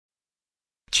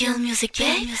Killmusik,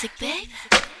 babe.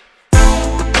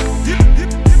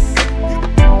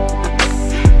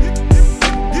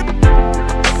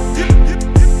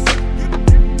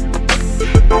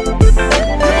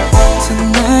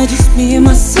 Tonight just me and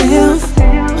myself.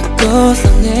 My girl's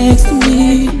not next to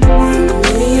me.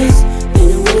 Yes,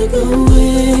 and I wanna go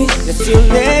away. That you're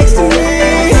next to me.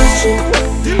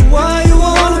 Why you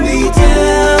wanna me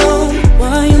down?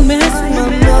 Why you mess with my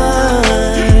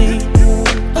mind?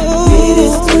 Oh, be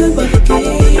disturbed by the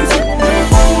games at night.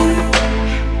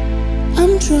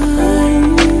 I'm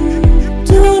trying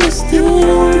to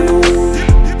understand,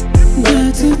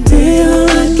 but today all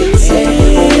I can say.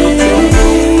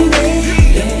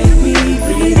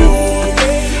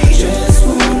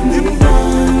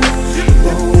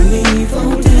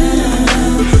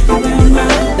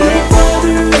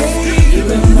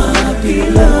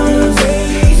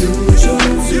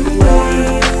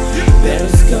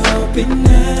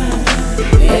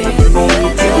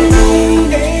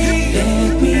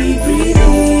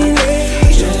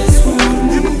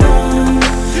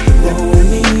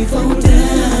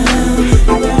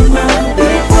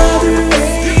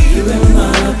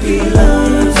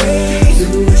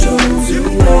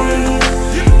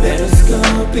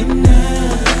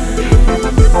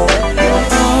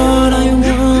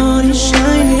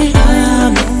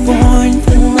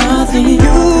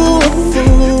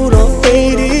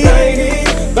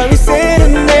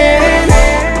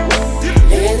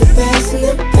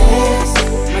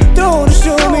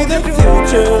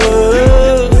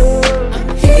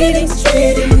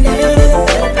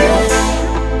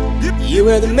 You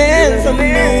were the man for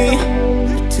me.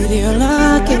 Today all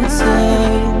I can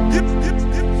say,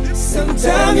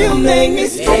 sometimes you make me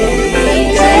stay.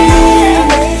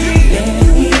 Let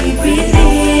me breathe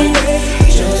in.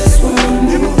 Just wanna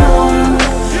move on.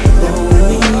 Won't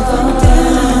leave on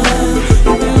down.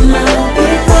 You will not be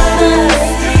brothers.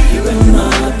 You will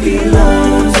not be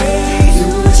lost. You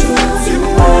choose your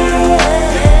way.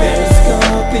 Better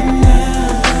stop it now.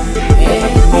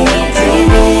 Let me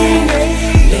dream in.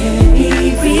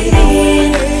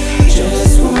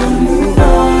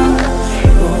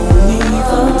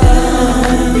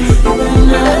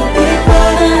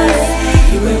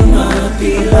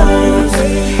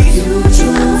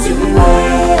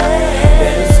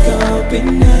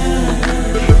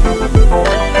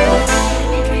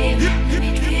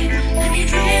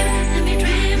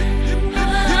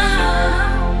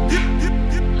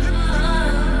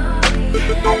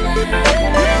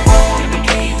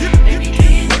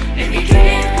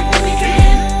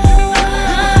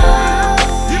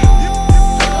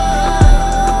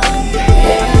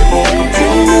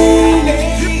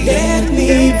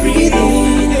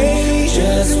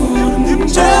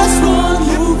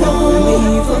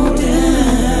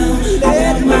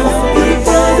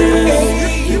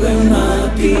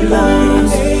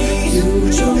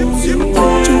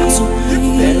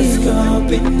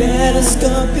 Better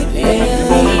stop it.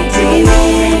 Let me dream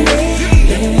in.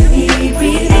 Let me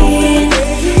breathe in.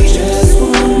 Just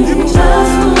one move on.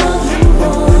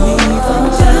 Won't leave on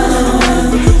down.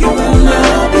 You will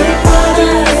not be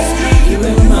brothers. You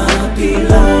will not be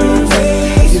lost.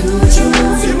 You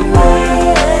choose your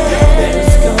way. Better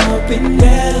stop it.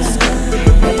 Better stop it.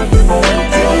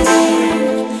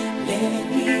 Let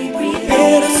me breathe in.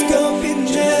 Better stop it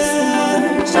now.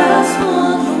 Just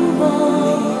one move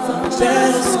on.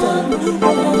 Better stop it.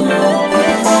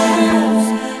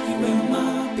 You will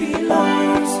not be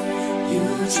lost. You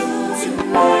choose your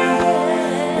way.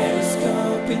 Better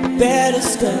stop it. Better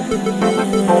stop it.